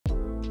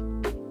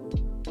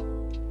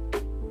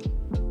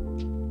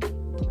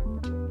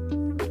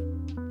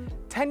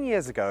10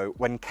 years ago,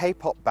 when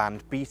K-pop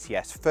band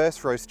BTS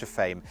first rose to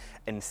fame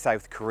in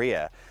South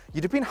Korea,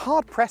 you'd have been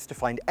hard-pressed to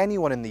find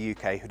anyone in the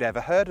UK who'd ever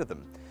heard of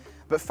them.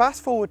 But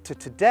fast forward to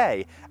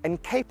today,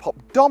 and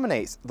K-pop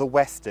dominates the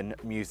Western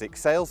music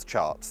sales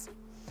charts.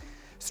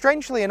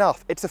 Strangely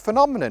enough, it's a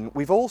phenomenon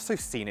we've also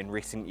seen in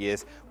recent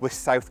years with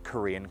South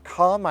Korean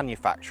car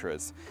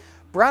manufacturers.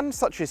 Brands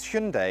such as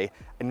Hyundai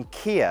and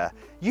Kia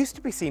used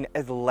to be seen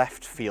as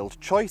left-field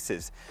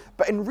choices,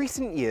 but in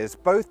recent years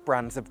both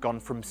brands have gone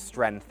from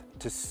strength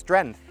to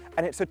strength,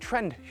 and it's a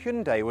trend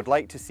Hyundai would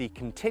like to see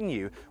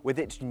continue with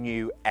its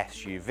new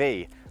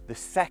SUV, the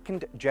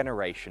second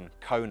generation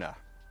Kona.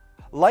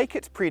 Like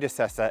its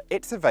predecessor,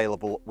 it's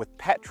available with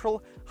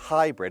petrol,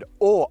 hybrid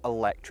or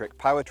electric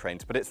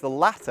powertrains, but it's the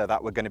latter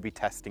that we're going to be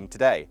testing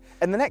today.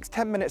 In the next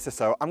 10 minutes or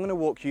so, I'm going to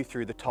walk you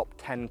through the top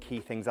 10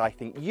 key things I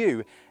think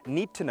you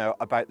need to know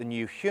about the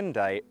new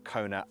Hyundai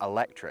Kona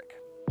Electric.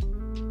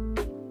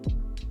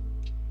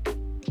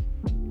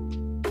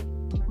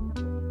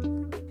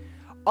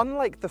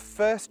 Unlike the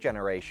first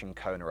generation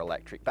Kona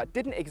Electric that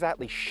didn't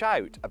exactly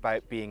shout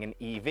about being an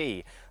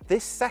EV,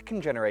 this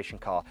second generation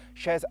car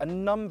shares a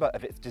number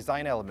of its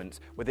design elements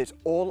with its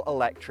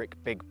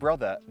all-electric big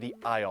brother, the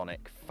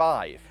Ioniq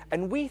 5.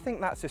 And we think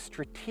that's a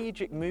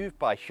strategic move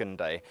by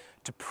Hyundai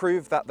to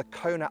prove that the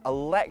Kona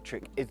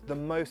Electric is the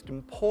most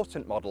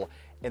important model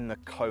in the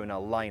Kona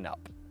lineup.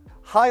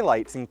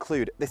 Highlights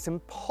include this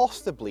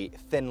impossibly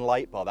thin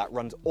light bar that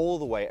runs all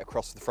the way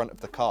across the front of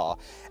the car,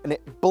 and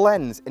it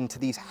blends into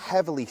these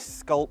heavily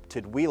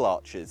sculpted wheel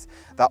arches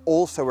that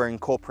also are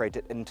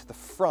incorporated into the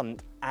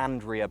front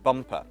and rear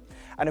bumper.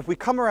 And if we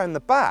come around the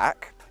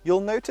back,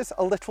 you'll notice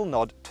a little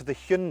nod to the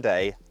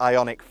Hyundai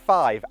Ioniq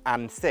 5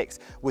 and 6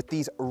 with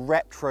these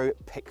retro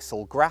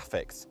pixel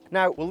graphics.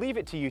 Now, we'll leave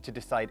it to you to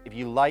decide if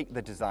you like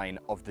the design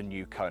of the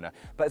new Kona,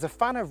 but as a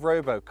fan of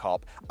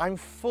RoboCop, I'm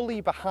fully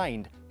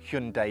behind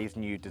Hyundai's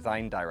new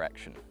design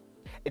direction.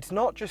 It's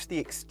not just the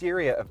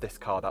exterior of this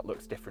car that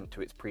looks different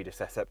to its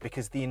predecessor,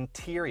 because the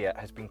interior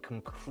has been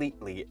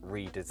completely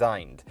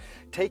redesigned.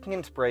 Taking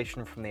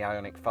inspiration from the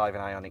Ioniq 5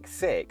 and Ioniq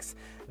 6,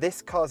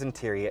 this car's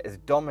interior is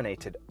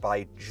dominated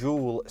by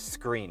dual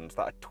screens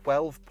that are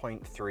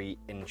 12.3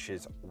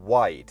 inches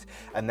wide,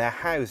 and they're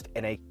housed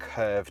in a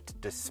curved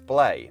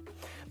display.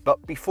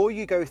 But before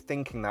you go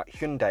thinking that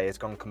Hyundai has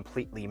gone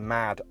completely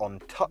mad on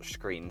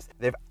touchscreens,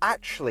 they've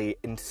actually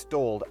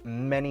installed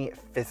many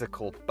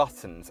physical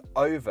buttons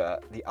over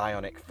the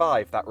Ioniq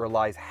 5 that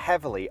relies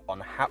heavily on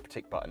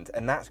haptic buttons.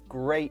 And that's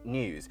great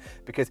news,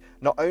 because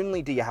not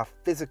only do you have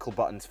physical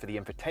buttons for the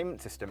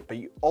infotainment system, but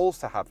you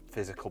also have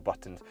physical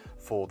buttons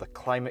for the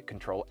climate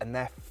control, and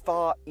they're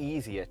far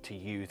easier to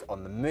use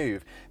on the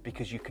move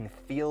because you can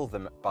feel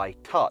them by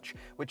touch,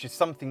 which is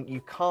something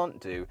you can't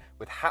do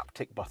with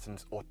haptic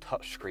buttons or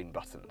touchscreen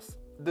buttons.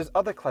 There's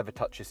other clever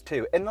touches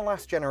too. In the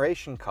last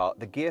generation car,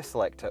 the gear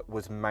selector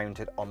was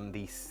mounted on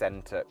the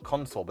center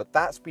console, but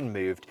that's been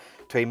moved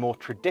to a more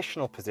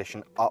traditional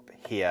position up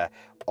here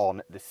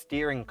on the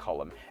steering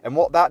column. And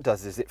what that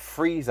does is it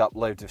frees up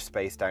loads of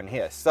space down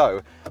here.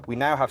 So we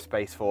now have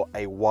space for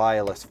a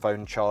wireless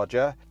phone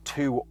charger,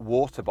 2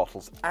 water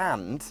bottles,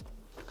 and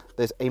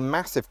there's a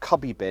massive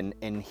cubby bin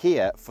in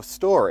here for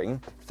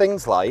storing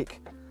things like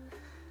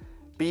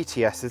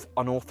BTS's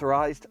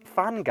unauthorized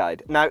fan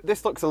guide. Now,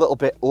 this looks a little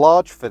bit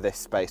large for this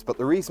space, but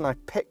the reason I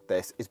picked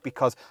this is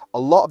because a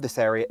lot of this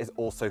area is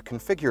also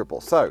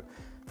configurable. So,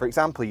 for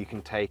example, you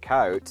can take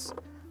out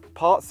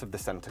parts of the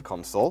center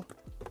console,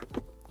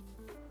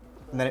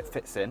 and then it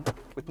fits in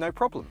with no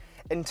problem.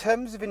 In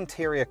terms of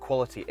interior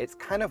quality, it's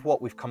kind of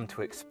what we've come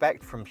to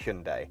expect from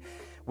Hyundai,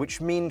 which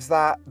means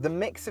that the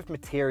mix of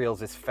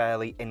materials is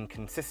fairly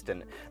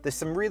inconsistent. There's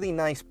some really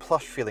nice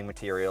plush feeling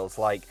materials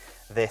like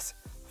this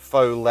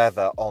faux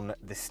leather on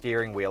the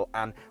steering wheel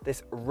and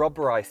this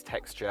rubberized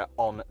texture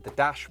on the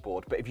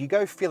dashboard. But if you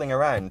go feeling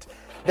around,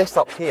 this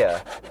up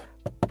here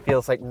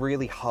feels like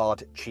really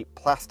hard, cheap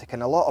plastic,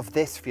 and a lot of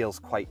this feels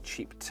quite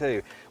cheap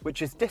too,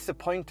 which is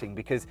disappointing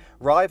because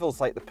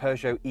rivals like the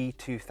Peugeot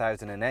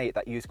E2008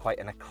 that use quite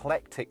an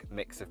eclectic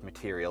mix of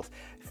materials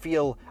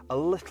feel a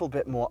little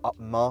bit more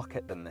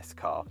upmarket than this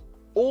car.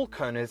 All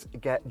Konas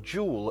get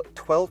dual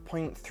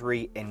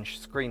 12.3-inch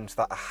screens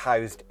that are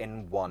housed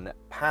in one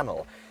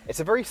panel. It's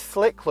a very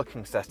slick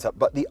looking setup,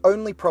 but the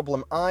only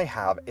problem I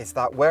have is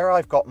that where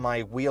I've got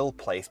my wheel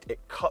placed, it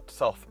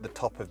cuts off the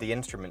top of the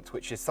instruments,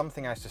 which is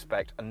something I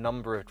suspect a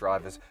number of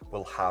drivers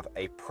will have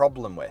a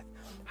problem with.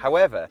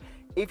 However,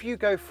 if you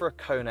go for a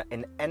Kona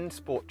in N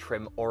Sport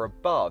trim or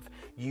above,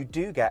 you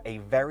do get a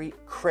very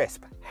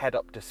crisp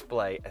head-up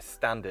display as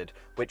standard,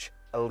 which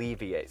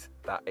alleviates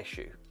that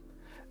issue.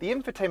 The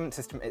infotainment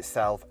system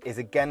itself is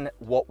again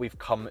what we've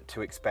come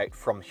to expect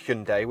from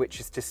Hyundai,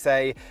 which is to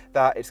say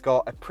that it's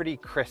got a pretty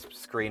crisp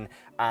screen,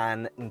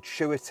 an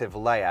intuitive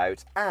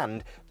layout,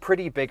 and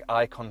pretty big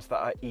icons that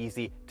are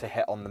easy to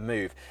hit on the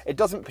move. It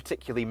doesn't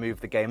particularly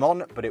move the game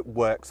on, but it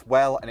works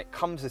well, and it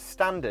comes as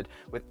standard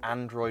with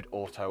Android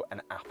Auto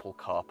and Apple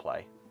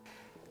CarPlay.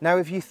 Now,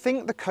 if you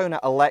think the Kona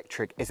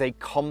Electric is a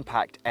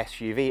compact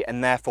SUV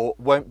and therefore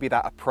won't be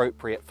that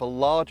appropriate for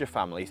larger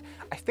families,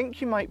 I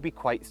think you might be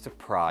quite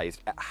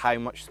surprised at how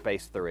much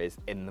space there is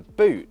in the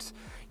boot.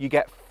 You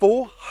get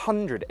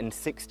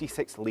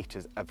 466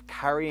 litres of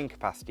carrying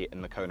capacity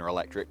in the Kona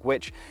Electric,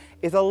 which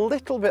is a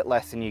little bit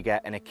less than you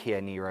get in a Kia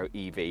Niro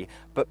EV,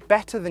 but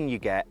better than you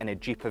get in a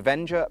Jeep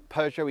Avenger,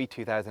 Peugeot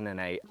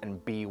E2008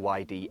 and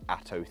BYD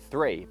Atto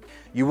 3.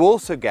 You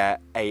also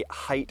get a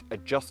height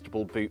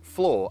adjustable boot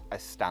floor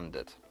as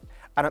standard.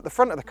 And at the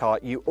front of the car,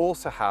 you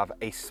also have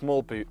a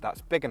small boot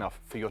that's big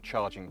enough for your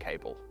charging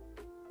cable.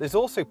 There's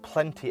also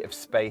plenty of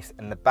space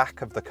in the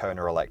back of the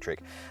Kona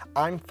Electric.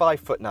 I'm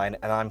 5'9"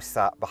 and I'm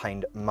sat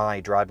behind my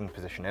driving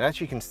position. And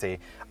as you can see,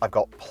 I've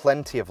got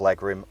plenty of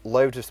legroom,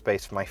 loads of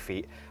space for my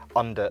feet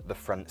under the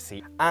front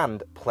seat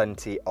and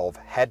plenty of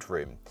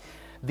headroom.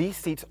 These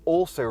seats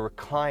also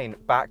recline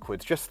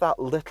backwards just that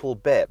little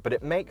bit, but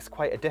it makes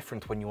quite a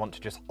difference when you want to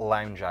just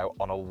lounge out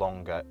on a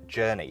longer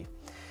journey.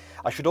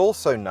 I should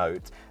also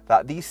note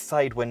that these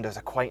side windows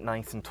are quite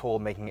nice and tall,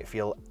 making it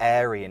feel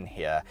airy in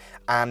here,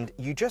 and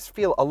you just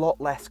feel a lot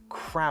less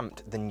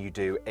cramped than you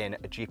do in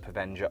a Jeep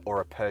Avenger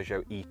or a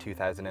Peugeot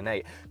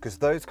E2008, because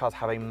those cars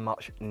have a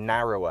much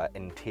narrower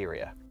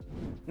interior.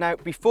 Now,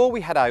 before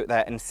we head out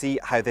there and see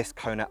how this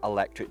Kona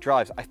Electric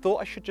drives, I thought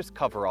I should just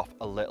cover off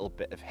a little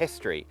bit of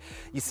history.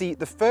 You see,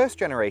 the first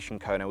generation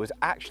Kona was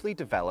actually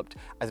developed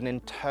as an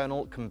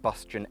internal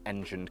combustion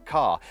engined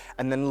car,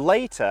 and then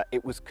later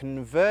it was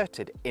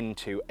converted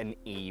into an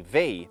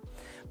EV.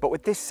 But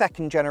with this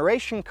second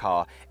generation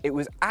car, it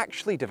was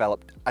actually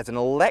developed as an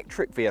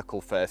electric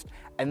vehicle first,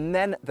 and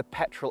then the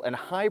petrol and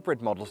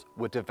hybrid models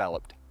were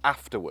developed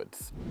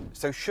afterwards.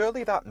 So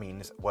surely that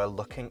means we're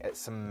looking at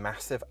some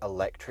massive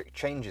electric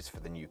changes for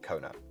the new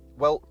Kona.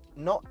 Well,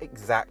 not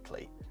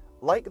exactly.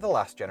 Like the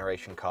last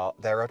generation car,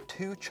 there are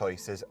two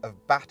choices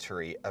of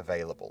battery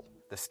available.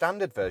 The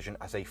standard version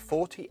has a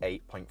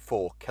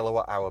 48.4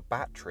 kilowatt-hour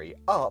battery,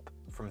 up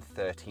from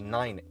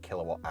 39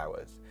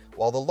 kilowatt-hours,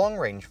 while the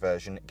long-range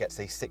version gets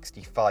a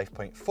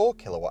 65.4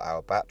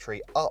 kilowatt-hour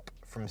battery, up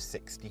from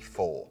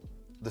 64.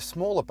 The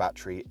smaller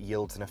battery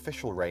yields an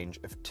official range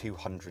of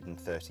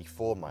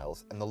 234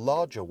 miles and the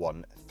larger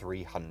one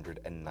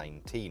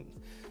 319,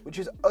 which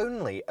is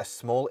only a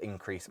small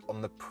increase on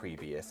the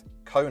previous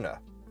Kona.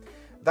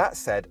 That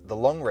said, the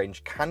long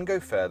range can go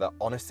further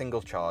on a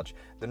single charge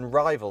than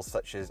rivals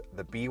such as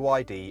the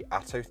BYD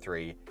Atto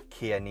 3,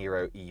 Kia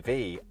Niro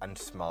EV and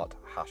Smart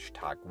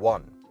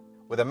 #1.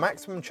 With a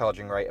maximum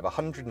charging rate of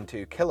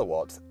 102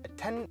 kilowatts, a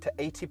 10 to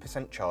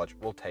 80% charge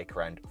will take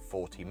around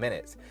 40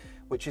 minutes,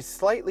 which is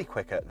slightly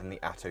quicker than the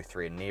Atto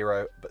 3 and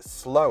Niro, but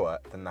slower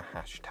than the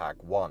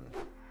 #1.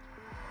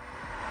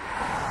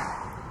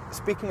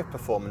 Speaking of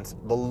performance,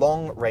 the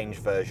long-range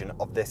version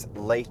of this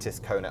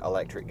latest Kona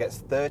Electric gets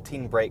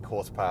 13 brake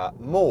horsepower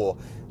more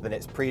than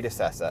its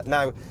predecessor.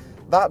 Now,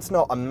 that's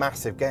not a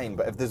massive gain,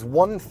 but if there's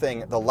one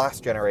thing the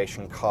last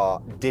generation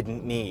car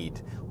didn't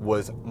need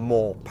was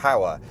more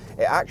power.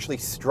 It actually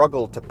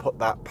struggled to put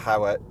that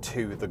power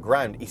to the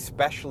ground,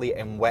 especially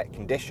in wet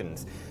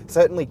conditions.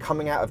 Certainly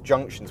coming out of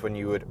junctions when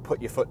you would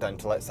put your foot down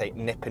to, let's say,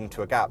 nip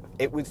into a gap,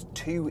 it was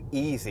too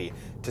easy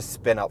to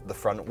spin up the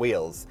front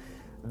wheels.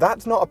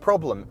 That's not a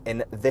problem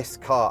in this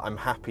car, I'm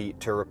happy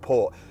to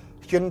report.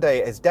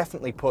 Hyundai has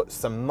definitely put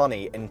some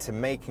money into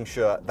making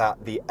sure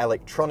that the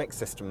electronic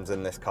systems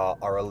in this car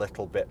are a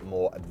little bit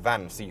more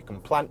advanced. So you can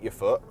plant your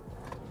foot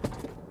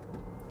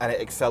and it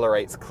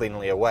accelerates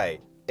cleanly away.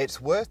 It's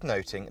worth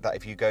noting that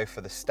if you go for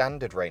the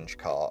standard range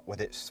car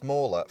with its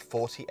smaller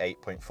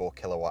 48.4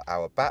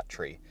 kilowatt-hour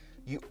battery,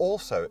 you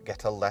also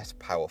get a less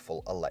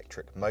powerful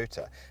electric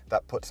motor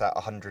that puts out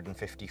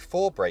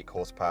 154 brake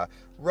horsepower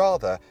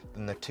rather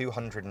than the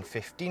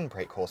 215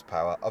 brake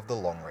horsepower of the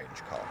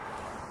long-range car.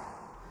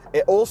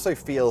 It also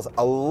feels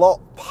a lot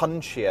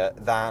punchier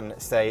than,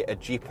 say, a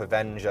Jeep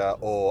Avenger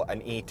or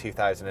an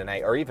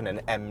E2008 or even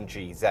an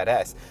MG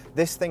ZS.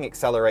 This thing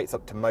accelerates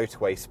up to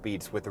motorway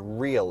speeds with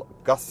real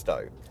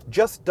gusto.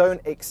 Just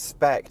don't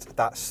expect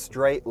that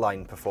straight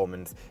line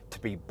performance to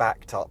be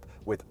backed up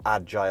with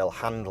agile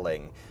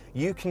handling.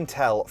 You can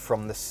tell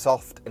from the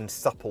soft and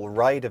supple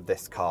ride of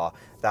this car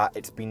that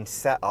it's been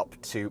set up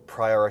to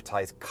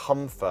prioritize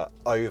comfort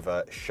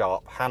over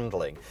sharp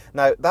handling.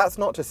 Now, that's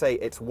not to say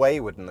it's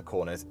wayward in the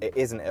corners, it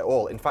isn't at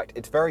all. In fact,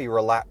 it's very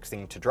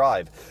relaxing to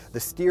drive. The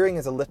steering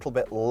is a little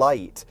bit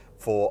light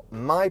for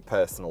my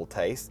personal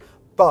taste,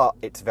 but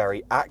it's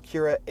very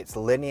accurate, it's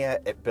linear,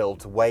 it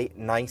builds weight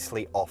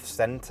nicely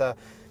off-center.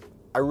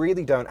 I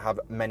really don't have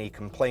many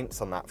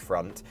complaints on that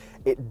front.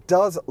 It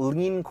does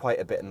lean quite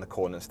a bit in the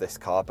corners, this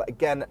car, but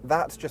again,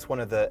 that's just one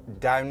of the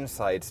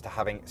downsides to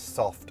having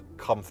soft,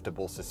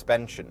 comfortable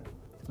suspension.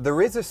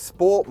 There is a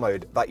sport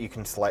mode that you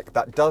can select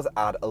that does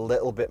add a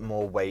little bit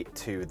more weight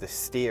to the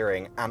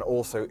steering and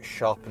also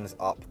sharpens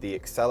up the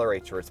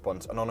accelerator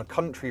response. And on a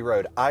country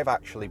road, I've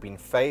actually been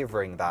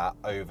favouring that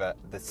over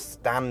the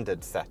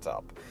standard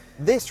setup.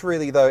 This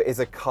really though is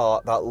a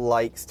car that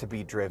likes to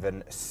be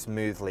driven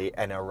smoothly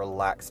in a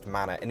relaxed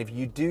manner, and if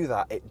you do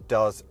that, it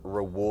does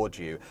reward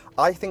you.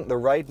 I think the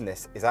ride in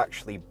this is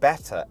actually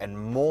better and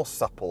more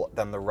supple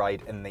than the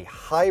ride in the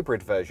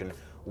hybrid version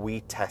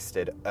we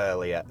tested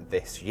earlier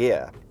this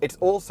year. It's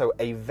also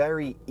a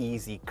very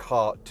easy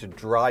car to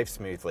drive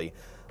smoothly.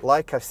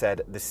 Like I've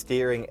said, the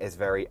steering is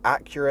very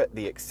accurate,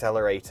 the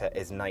accelerator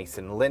is nice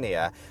and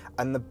linear,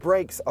 and the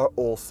brakes are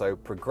also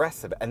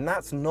progressive, and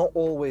that's not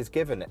always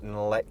given in an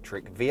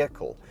electric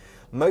vehicle.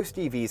 Most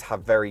EVs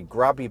have very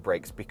grabby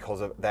brakes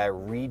because of their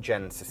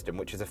regen system,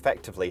 which is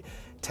effectively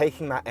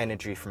taking that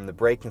energy from the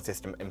braking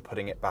system and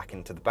putting it back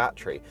into the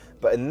battery.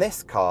 But in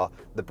this car,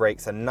 the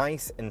brakes are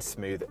nice and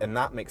smooth, and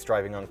that makes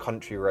driving on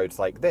country roads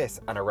like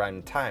this and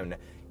around town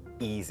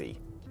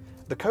easy.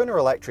 The Kona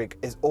Electric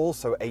is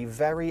also a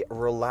very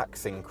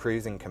relaxing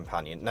cruising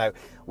companion. Now,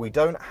 we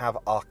don't have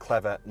our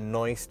clever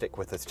noise stick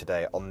with us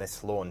today on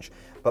this launch,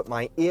 but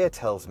my ear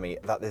tells me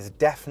that there's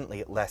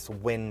definitely less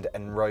wind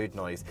and road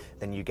noise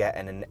than you get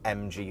in an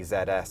MG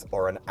ZS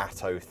or an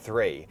Atto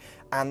 3.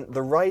 And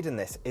the ride in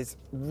this is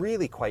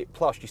really quite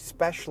plush,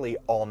 especially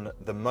on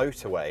the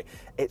motorway.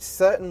 It's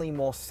certainly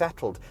more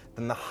settled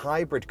than the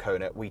hybrid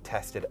Kona we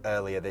tested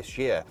earlier this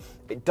year.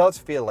 It does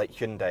feel like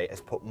Hyundai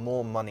has put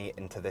more money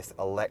into this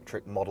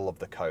electric model of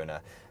the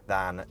Kona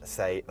than,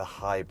 say, the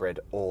hybrid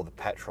or the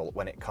petrol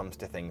when it comes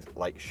to things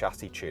like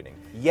chassis tuning.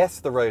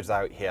 Yes, the roads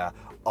out here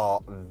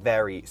are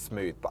very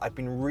smooth, but I've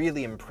been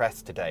really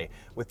impressed today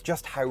with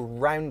just how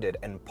rounded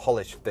and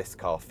polished this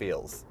car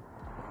feels.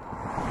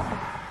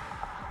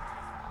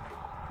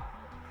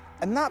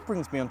 And that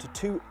brings me on to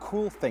two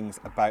cool things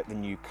about the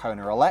new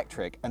Kona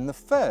Electric, and the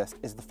first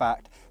is the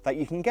fact that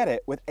you can get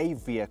it with a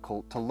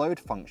vehicle to load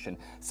function,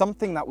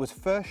 something that was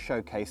first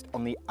showcased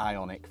on the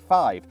Ioniq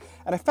 5.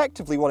 And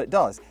effectively what it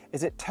does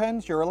is it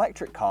turns your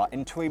electric car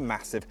into a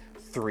massive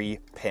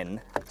 3-pin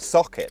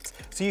socket.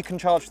 So you can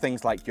charge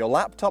things like your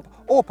laptop,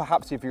 or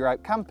perhaps if you're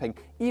out camping,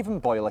 even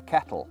boil a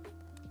kettle.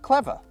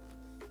 Clever.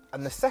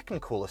 And the second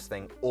coolest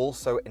thing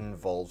also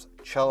involves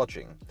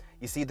charging.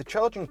 You see, the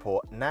charging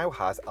port now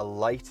has a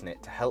light in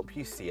it to help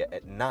you see it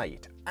at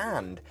night,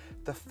 and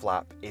the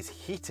flap is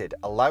heated,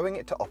 allowing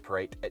it to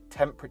operate at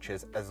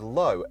temperatures as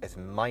low as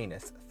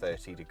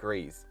 -30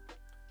 degrees.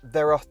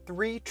 There are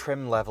 3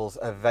 trim levels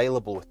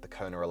available with the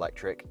Kona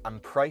Electric,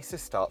 and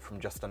prices start from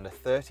just under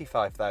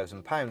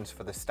 £35,000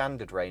 for the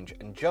standard range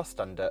and just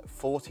under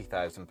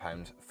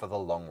 £40,000 for the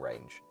long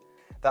range.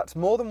 That's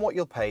more than what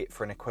you'll pay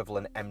for an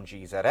equivalent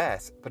MG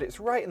ZS, but it's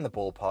right in the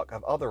ballpark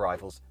of other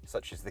rivals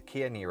such as the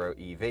Kia Niro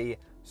EV,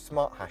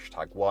 Smart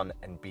 #1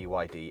 and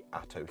BYD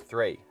Atto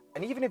 3.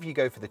 And even if you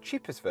go for the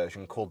cheapest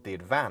version called the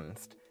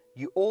Advanced,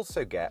 you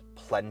also get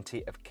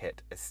plenty of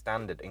kit as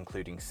standard,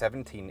 including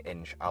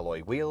 17-inch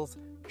alloy wheels,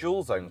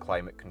 dual zone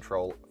climate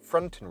control,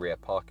 front and rear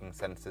parking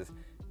sensors,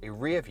 a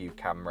rear view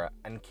camera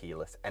and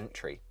keyless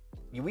entry.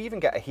 You even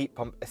get a heat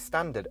pump as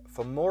standard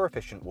for more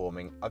efficient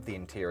warming of the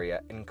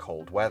interior in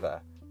cold weather.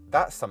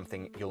 That's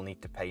something you'll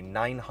need to pay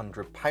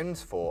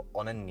 £900 for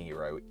on a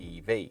Niro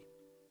EV.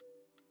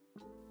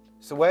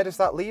 So where does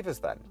that leave us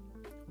then?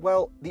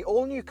 Well, the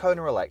all-new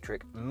Kona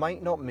Electric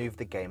might not move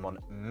the game on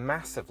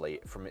massively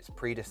from its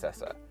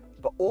predecessor,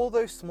 but all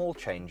those small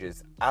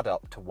changes add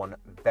up to one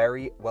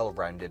very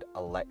well-rounded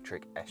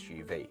electric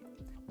SUV.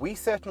 We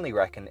certainly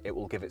reckon it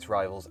will give its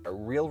rivals a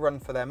real run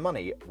for their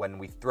money when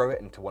we throw it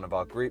into one of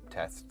our group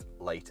tests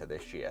later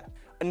this year.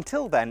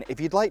 Until then, if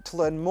you'd like to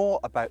learn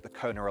more about the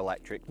Kona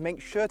Electric, make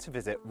sure to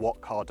visit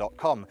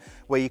whatcar.com,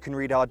 where you can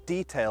read our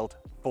detailed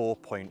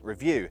 4-point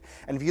review.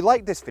 And if you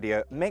like this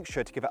video, make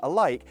sure to give it a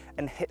like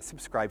and hit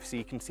subscribe so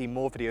you can see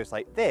more videos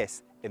like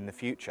this in the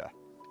future.